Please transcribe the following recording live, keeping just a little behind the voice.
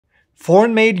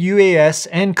Foreign-made UAS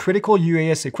and critical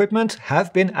UAS equipment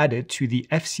have been added to the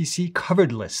FCC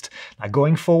Covered List. Now,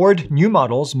 going forward, new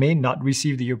models may not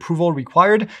receive the approval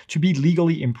required to be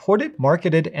legally imported,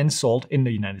 marketed, and sold in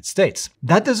the United States.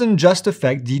 That doesn't just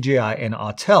affect DJI and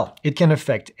Autel. It can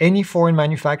affect any foreign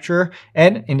manufacturer,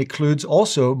 and it includes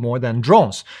also more than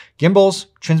drones, gimbals,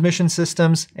 transmission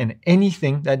systems, and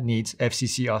anything that needs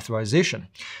FCC authorization.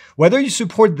 Whether you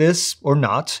support this or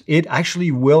not, it actually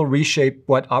will reshape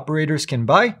what operators can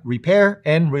buy, repair,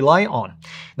 and rely on.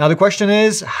 Now the question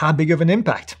is, how big of an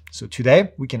impact? So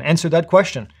today, we can answer that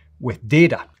question with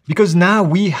data. Because now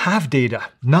we have data,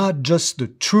 not just the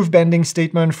truth-bending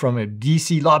statement from a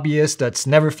DC lobbyist that's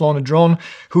never flown a drone,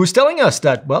 who's telling us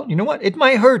that, well, you know what, it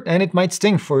might hurt and it might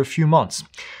sting for a few months.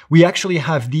 We actually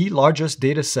have the largest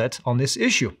data set on this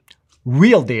issue.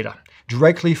 Real data,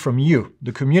 directly from you,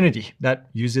 the community that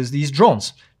uses these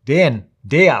drones. Day in,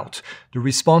 day out, the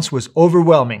response was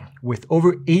overwhelming, with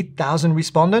over 8,000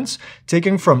 respondents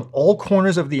taken from all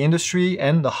corners of the industry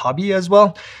and the hobby as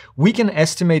well. We can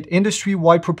estimate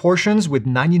industry-wide proportions with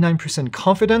 99%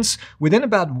 confidence within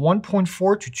about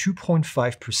 1.4 to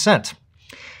 2.5%.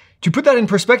 To put that in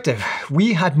perspective,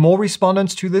 we had more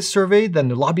respondents to this survey than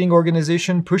the lobbying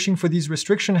organization pushing for these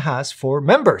restrictions has for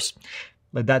members.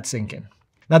 Let that sink in.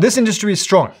 Now, this industry is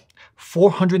strong.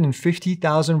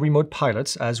 450,000 remote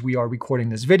pilots as we are recording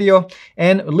this video,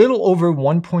 and a little over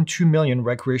 1.2 million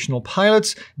recreational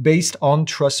pilots based on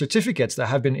trust certificates that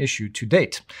have been issued to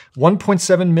date.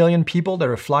 1.7 million people that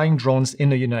are flying drones in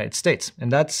the United States,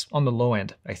 and that's on the low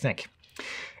end, I think.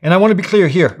 And I want to be clear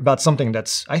here about something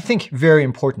that's, I think, very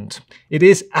important. It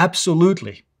is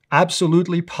absolutely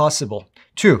possible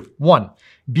to, 1,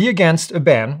 be against a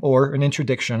ban or an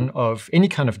interdiction of any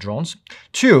kind of drones.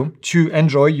 2, to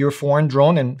enjoy your foreign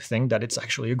drone and think that it's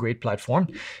actually a great platform.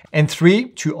 And 3,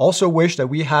 to also wish that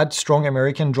we had strong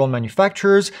American drone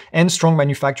manufacturers and strong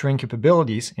manufacturing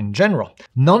capabilities in general.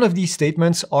 None of these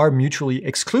statements are mutually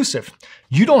exclusive.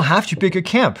 You don't have to pick a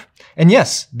camp. And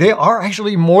yes, there are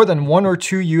actually more than 1 or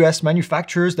 2 US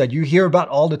manufacturers that you hear about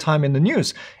all the time in the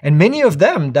news. And many of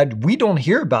them that we don't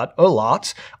hear about a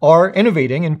lot are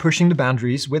innovating and pushing the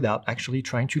boundaries without actually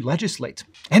trying to legislate.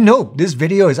 And no, this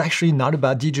video is actually not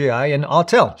about DJI and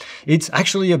Autel. It's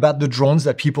actually about the drones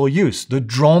that people use, the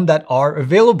drones that are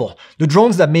available, the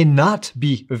drones that may not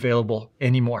be available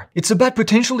anymore. It's about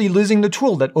potentially losing the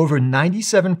tool that over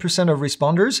 97% of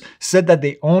responders said that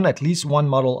they own at least one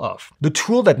model of. The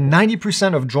tool that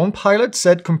 90% of drone pilots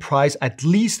said comprise at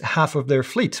least half of their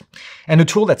fleet. And a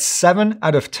tool that 7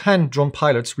 out of 10 drone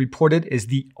pilots reported is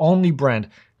the only brand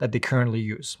that they currently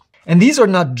use. And these are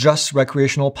not just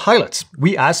recreational pilots.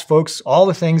 We asked folks all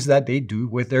the things that they do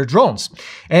with their drones.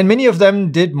 And many of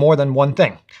them did more than one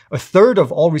thing. A third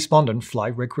of all respondents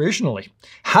fly recreationally.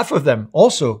 Half of them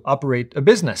also operate a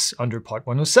business under Part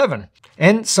 107.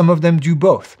 And some of them do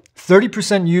both.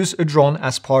 30% use a drone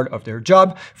as part of their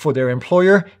job for their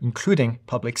employer, including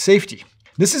public safety.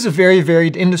 This is a very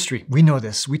varied industry. We know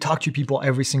this. We talk to people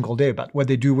every single day about what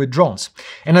they do with drones.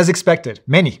 And as expected,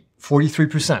 many,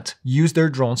 43%, use their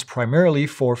drones primarily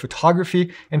for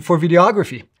photography and for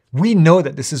videography. We know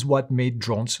that this is what made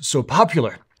drones so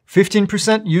popular.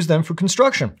 15% use them for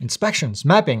construction, inspections,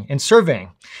 mapping, and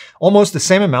surveying. Almost the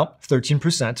same amount,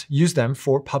 13%, use them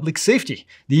for public safety.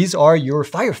 These are your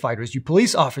firefighters, your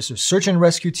police officers, search and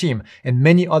rescue team, and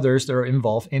many others that are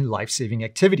involved in life-saving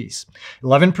activities.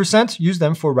 11% use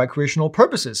them for recreational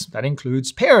purposes. That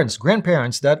includes parents,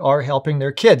 grandparents that are helping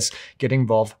their kids get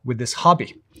involved with this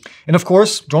hobby. And of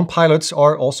course, drone pilots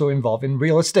are also involved in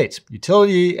real estate,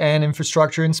 utility and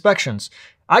infrastructure inspections,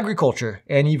 agriculture,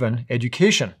 and even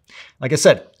education. Like I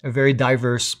said, a very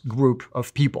diverse group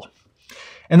of people.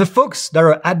 And the folks that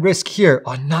are at risk here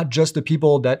are not just the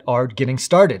people that are getting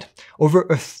started. Over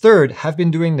a third have been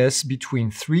doing this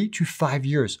between 3 to 5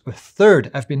 years. A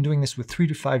third have been doing this for 3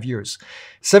 to 5 years.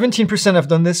 17% have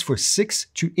done this for 6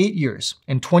 to 8 years,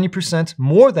 and 20%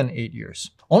 more than 8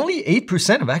 years. Only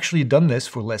 8% have actually done this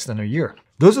for less than a year.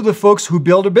 Those are the folks who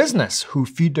build a business, who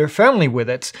feed their family with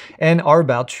it, and are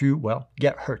about to, well,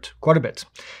 get hurt quite a bit.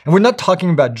 And we're not talking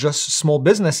about just small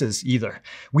businesses either.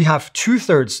 We have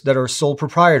 2/3 that are sole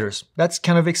proprietors. That's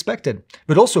kind of expected.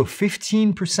 But also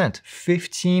 15%,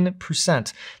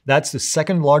 that's the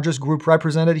second largest group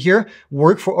represented here,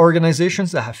 work for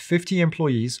organizations that have 50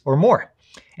 employees or more.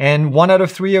 And 1 out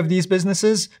of 3 of these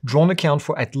businesses, drone account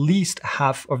for at least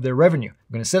half of their revenue.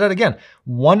 I'm going to say that again.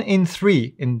 1 in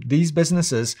 3 in these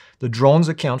businesses, the drones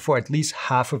account for at least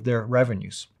half of their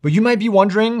revenues. But you might be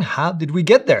wondering, how did we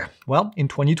get there? Well, in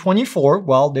 2024,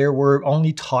 while there were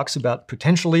only talks about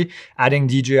potentially adding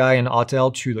DJI and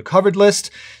Autel to the covered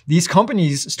list, these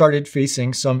companies started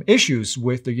facing some issues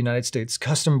with the United States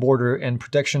Customs Border and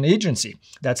Protection Agency.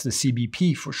 That's the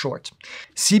CBP for short.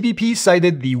 CBP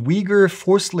cited the Uyghur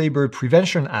Forced Labor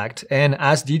Prevention Act and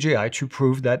asked DJI to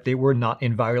prove that they were not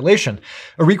in violation,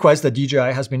 a request that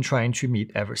DJI has been trying to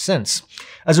meet ever since.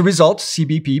 As a result,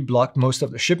 CBP blocked most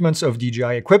of the shipments of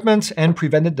DJI equipment and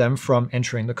prevented them from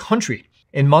entering the country.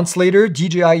 And months later,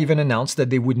 DJI even announced that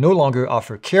they would no longer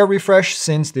offer care refresh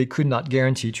since they could not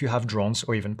guarantee to have drones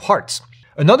or even parts.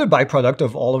 Another byproduct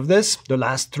of all of this, the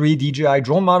last 3 DJI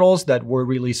drone models that were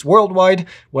released worldwide,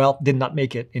 well, did not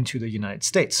make it into the United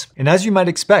States. And as you might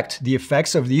expect, the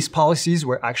effects of these policies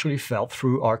were actually felt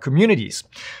through our communities.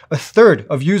 A third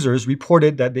of users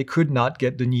reported that they could not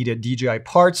get the needed DJI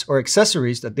parts or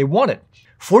accessories that they wanted.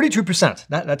 42%,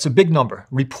 that's a big number,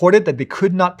 reported that they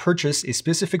could not purchase a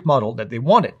specific model that they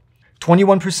wanted.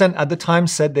 21% at the time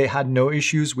said they had no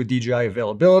issues with DJI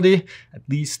availability, at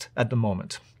least at the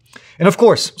moment. And of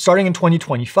course, starting in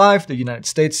 2025, the United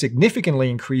States significantly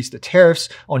increased the tariffs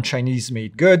on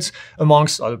Chinese-made goods,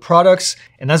 amongst other products.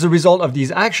 And as a result of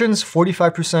these actions,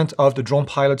 45% of the drone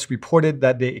pilots reported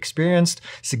that they experienced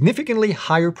significantly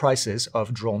higher prices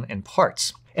of drone and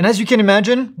parts. And as you can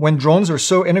imagine, when drones are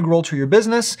so integral to your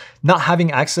business, not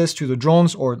having access to the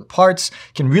drones or the parts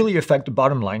can really affect the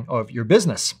bottom line of your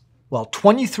business. While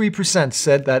 23%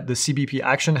 said that the CBP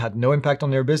action had no impact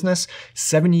on their business,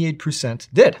 78%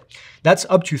 did. That's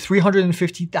up to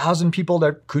 350,000 people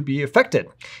that could be affected.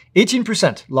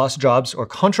 18% lost jobs or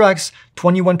contracts,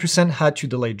 21% had to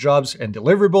delay jobs and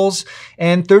deliverables,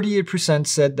 and 38%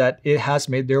 said that it has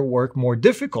made their work more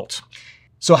difficult.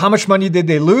 So how much money did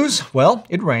they lose? Well,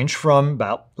 it ranged from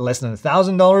about less than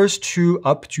 $1,000 to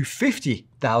up to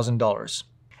 $50,000.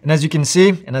 And as you can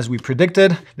see, and as we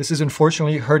predicted, this is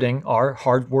unfortunately hurting our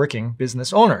hardworking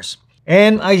business owners.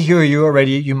 And I hear you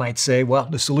already, you might say, well,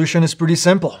 the solution is pretty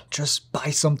simple. Just buy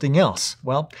something else.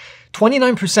 Well,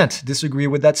 29% disagree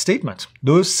with that statement.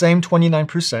 Those same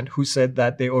 29% who said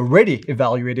that they already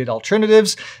evaluated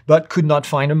alternatives, but could not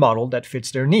find a model that fits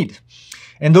their need.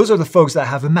 And those are the folks that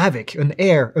have a Mavic, an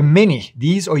Air, a Mini.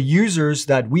 These are users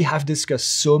that we have discussed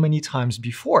so many times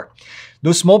before.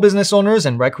 Those small business owners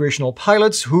and recreational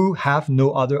pilots who have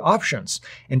no other options.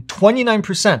 And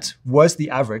 29% was the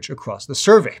average across the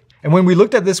survey. And when we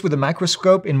looked at this with a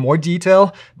microscope in more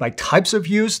detail by types of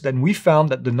use, then we found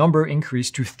that the number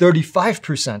increased to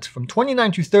 35%, from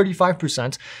 29 to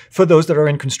 35% for those that are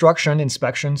in construction,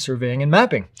 inspection, surveying, and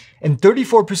mapping, and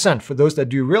 34% for those that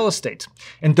do real estate,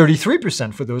 and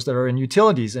 33% for those that are in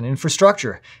utilities and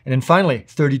infrastructure, and then finally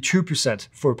 32%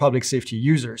 for public safety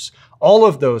users. All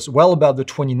of those well above the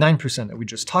 29% that we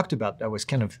just talked about. That was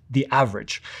kind of the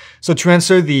average. So to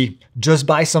answer the just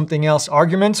buy something else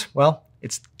argument, well,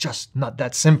 it's just not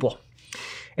that simple.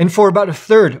 And for about a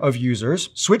third of users,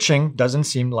 switching doesn't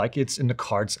seem like it's in the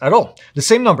cards at all. The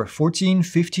same number,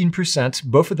 14–15%,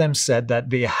 both of them said that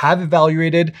they have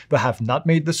evaluated but have not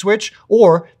made the switch,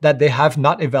 or that they have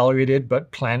not evaluated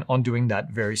but plan on doing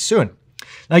that very soon.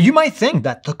 Now, you might think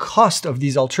that the cost of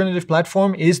these alternative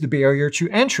platforms is the barrier to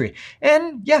entry.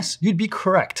 And yes, you'd be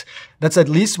correct. That's at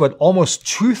least what almost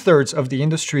 2/3 of the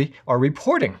industry are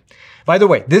reporting. By the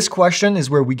way, this question is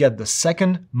where we get the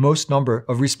second most number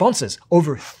of responses,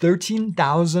 over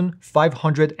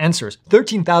 13,500 answers.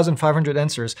 13,500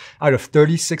 answers out of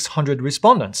 3,600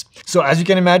 respondents. So as you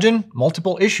can imagine,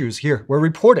 multiple issues here were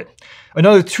reported.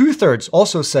 Another 2/3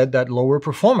 also said that lower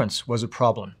performance was a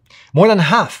problem. More than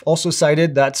half also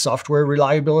cited that software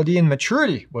reliability and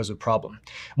maturity was a problem.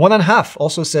 More than half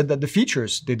also said that the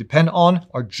features they depend on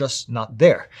are just not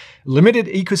there. Limited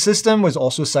ecosystem was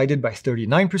also cited by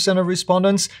 39% of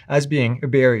respondents as being a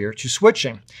barrier to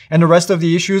switching. And the rest of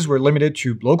the issues were limited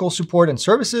to local support and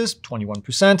services,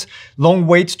 21%, long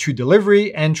wait to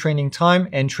delivery and training time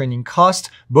and training cost,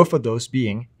 both of those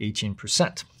being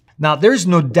 18%. Now, there's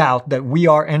no doubt that we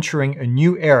are entering a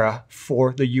new era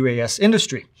for the UAS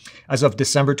industry. As of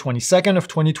December 22nd of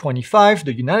 2025,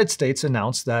 the United States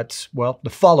announced that, well,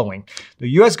 the following. The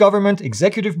US government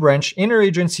executive branch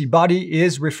interagency body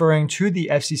is referring to the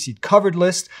FCC Covered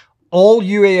List all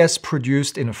UAS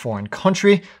produced in a foreign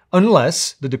country,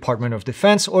 unless the Department of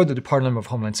Defense or the Department of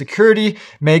Homeland Security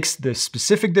makes the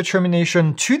specific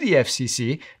determination to the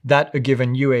FCC that a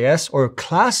given UAS or a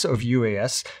class of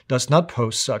UAS does not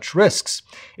pose such risks.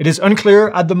 It is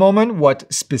unclear at the moment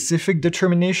what specific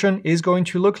determination is going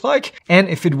to look like, and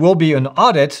if it will be an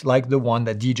audit like the one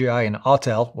that DJI and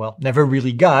Autel, well, never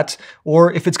really got,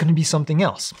 or if it's going to be something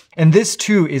else. And this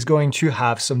too is going to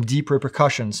have some deep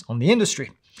repercussions on the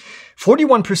industry.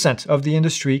 41% of the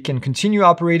industry can continue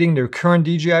operating their current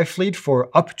DJI fleet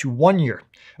for up to 1 year.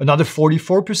 Another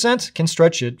 44% can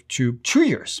stretch it to 2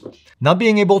 years. Not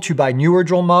being able to buy newer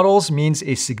drone models means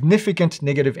a significant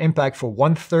negative impact for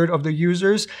 1/3 of the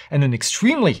users and an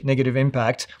extremely negative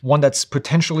impact, one that's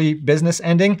potentially business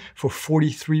ending, for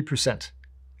 43%.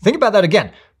 Think about that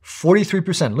again.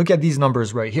 43%. Look at these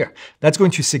numbers right here. That's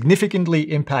going to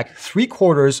significantly impact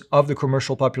 3/4 of the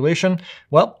commercial population.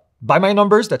 Well, by my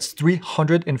numbers, that's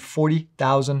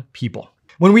 340,000 people.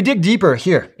 When we dig deeper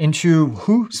here into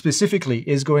who specifically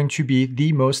is going to be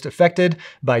the most affected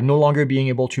by no longer being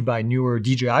able to buy newer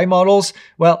DJI models,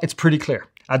 well, it's pretty clear.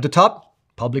 At the top,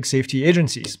 public safety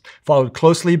agencies, followed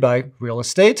closely by real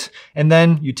estate, and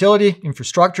then utility,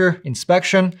 infrastructure,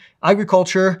 inspection,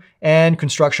 agriculture, and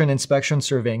construction, inspection,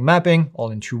 surveying, mapping,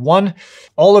 all into one,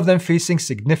 all of them facing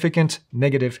significant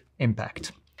negative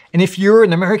impact. And if you're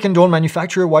an American drone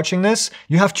manufacturer watching this,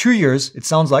 you have 2 years, it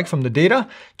sounds like from the data,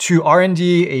 to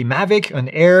R&D a Mavic, an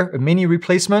Air, a Mini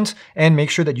replacement, and make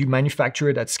sure that you manufacture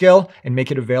it at scale and make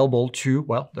it available to,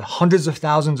 well, the hundreds of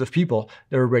thousands of people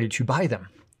that are ready to buy them.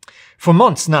 For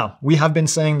months now, we have been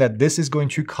saying that this is going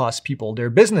to cost people their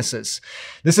businesses.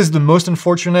 This is the most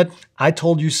unfortunate "I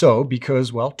told you so"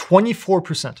 because, well,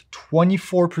 24%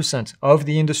 of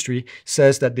the industry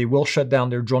says that they will shut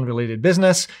down their drone-related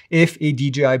business if a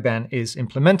DJI ban is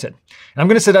implemented. And I'm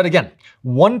going to say that again.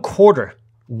 One quarter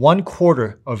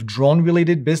of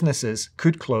drone-related businesses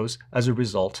could close as a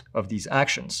result of these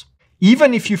actions.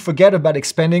 Even if you forget about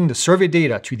expanding the survey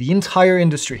data to the entire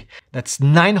industry, that's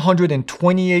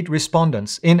 928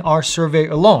 respondents in our survey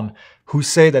alone who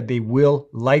say that they will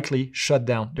likely shut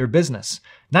down their business.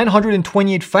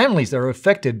 928 families that are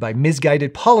affected by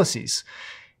misguided policies.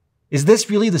 Is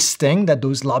this really the sting that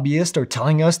those lobbyists are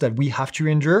telling us that we have to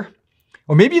endure?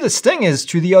 Or maybe the sting is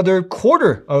to the other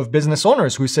quarter of business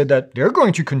owners who said that they're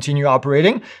going to continue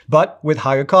operating, but with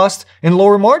higher cost and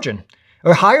lower margin.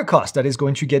 A higher cost that is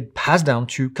going to get passed down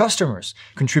to customers,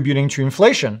 contributing to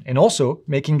inflation and also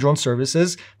making drone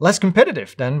services less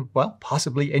competitive than, well,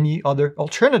 possibly any other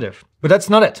alternative. But that's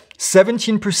not it.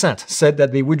 17% said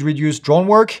that they would reduce drone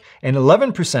work, and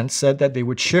 11% said that they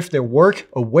would shift their work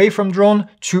away from drone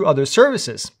to other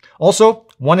services. Also,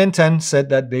 1 in 10 said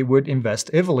that they would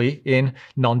invest heavily in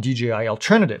non-DJI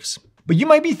alternatives. But you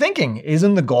might be thinking,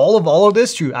 isn't the goal of all of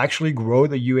this to actually grow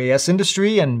the UAS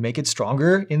industry and make it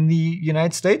stronger in the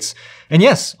United States? And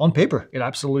yes, on paper, it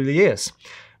absolutely is.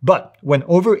 But when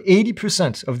over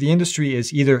 80% of the industry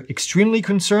is either extremely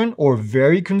concerned or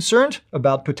very concerned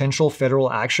about potential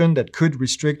federal action that could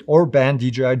restrict or ban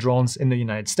DJI drones in the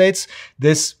United States,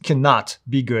 this cannot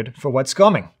be good for what's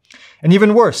coming. And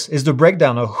even worse is the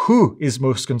breakdown of who is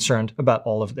most concerned about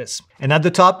all of this. And at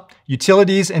the top,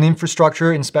 utilities and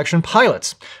infrastructure inspection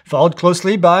pilots, followed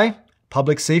closely by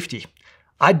public safety.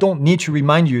 I don't need to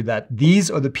remind you that these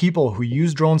are the people who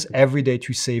use drones every day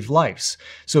to save lives.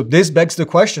 So this begs the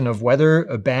question of whether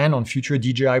a ban on future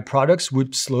DJI products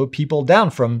would slow people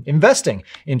down from investing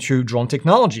into drone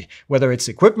technology, whether it's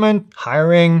equipment,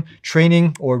 hiring,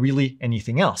 training, or really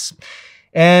anything else.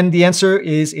 And the answer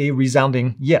is a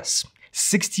resounding yes.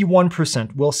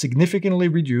 61% will significantly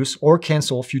reduce or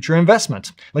cancel future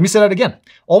investment. Let me say that again.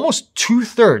 Almost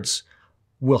 2/3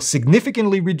 will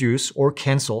significantly reduce or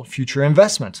cancel future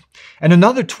investment. And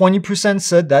another 20%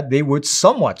 said that they would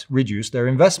somewhat reduce their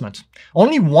investment.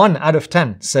 Only 1 out of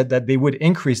 10 said that they would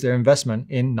increase their investment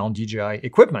in non-DJI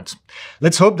equipment.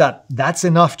 Let's hope that that's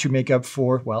enough to make up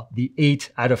for, well, the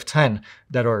 8 out of 10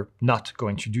 that are not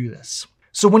going to do this.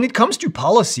 So when it comes to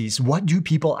policies, what do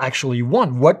people actually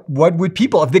want? What would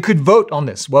people, if they could vote on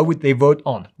this, what would they vote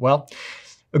on? Well,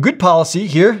 a good policy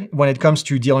here, when it comes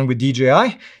to dealing with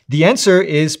DJI, the answer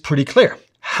is pretty clear.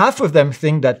 Half of them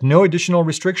think that no additional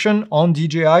restriction on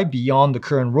DJI beyond the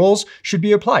current rules should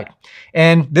be applied.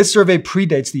 And this survey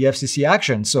predates the FCC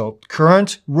action, so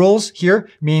current rules here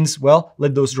means, well,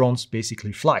 let those drones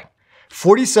basically fly.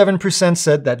 47%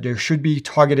 said that there should be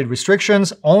targeted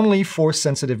restrictions only for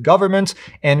sensitive government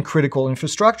and critical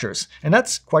infrastructures. And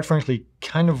that's, quite frankly,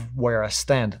 kind of where I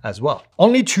stand as well.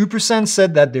 Only 2%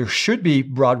 said that there should be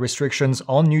broad restrictions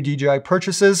on new DJI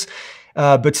purchases.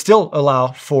 but still allow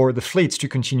for the fleets to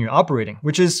continue operating,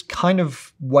 which is kind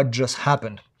of what just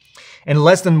happened. And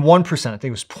less than 1%, I think it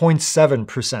was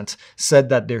 0.7%, said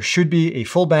that there should be a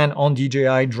full ban on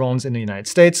DJI drones in the United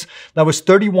States. That was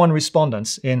 31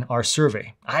 respondents in our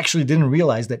survey. I actually didn't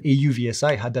realize that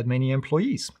AUVSI had that many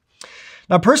employees.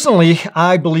 Now, personally,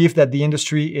 I believe that the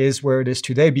industry is where it is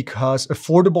today because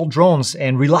affordable drones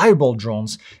and reliable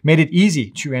drones made it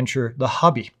easy to enter the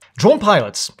hobby. Drone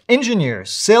pilots,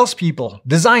 engineers, salespeople,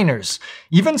 designers,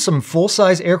 even some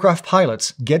full-size aircraft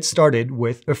pilots get started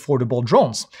with affordable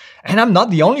drones. And I'm not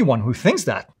the only one who thinks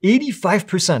that.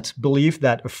 85% believe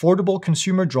that affordable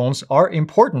consumer drones are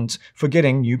important for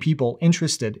getting new people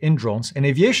interested in drones and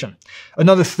aviation.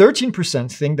 Another 13%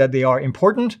 think that they are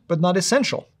important but not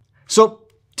essential. So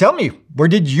tell me, where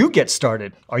did you get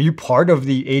started? Are you part of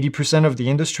the 80% of the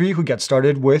industry who got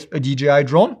started with a DJI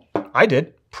drone? I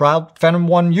did. Proud Phantom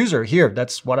 1 user here.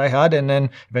 That's what I had, and then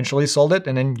eventually sold it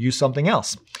and then used something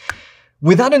else.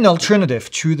 Without an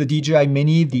alternative to the DJI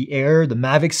Mini, the Air, the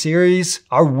Mavic series,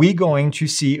 are we going to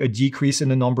see a decrease in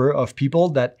the number of people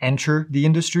that enter the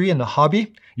industry and the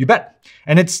hobby? You bet.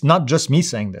 And it's not just me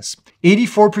saying this.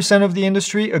 84% of the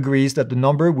industry agrees that the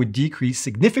number would decrease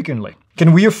significantly.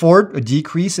 Can we afford a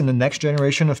decrease in the next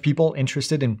generation of people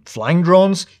interested in flying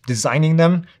drones, designing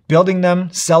them, building them,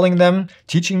 selling them,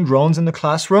 teaching drones in the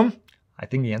classroom? I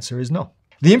think the answer is no.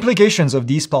 The implications of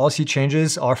these policy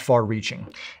changes are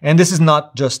far-reaching. And this is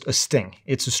not just a sting,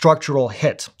 it's a structural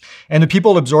hit. And the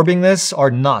people absorbing this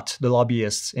are not the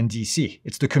lobbyists in DC.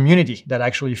 It's the community that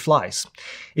actually flies.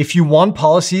 If you want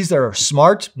policies that are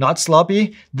smart, not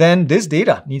sloppy, then this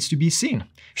data needs to be seen.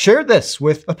 Share this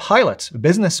with a pilot, a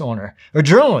business owner, a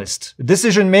journalist, a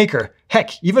decision maker,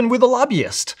 heck, even with a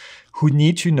lobbyist who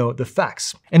need to know the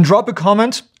facts. And drop a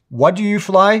comment, what do you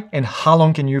fly and how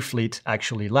long can your fleet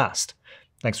actually last?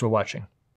 Thanks for watching.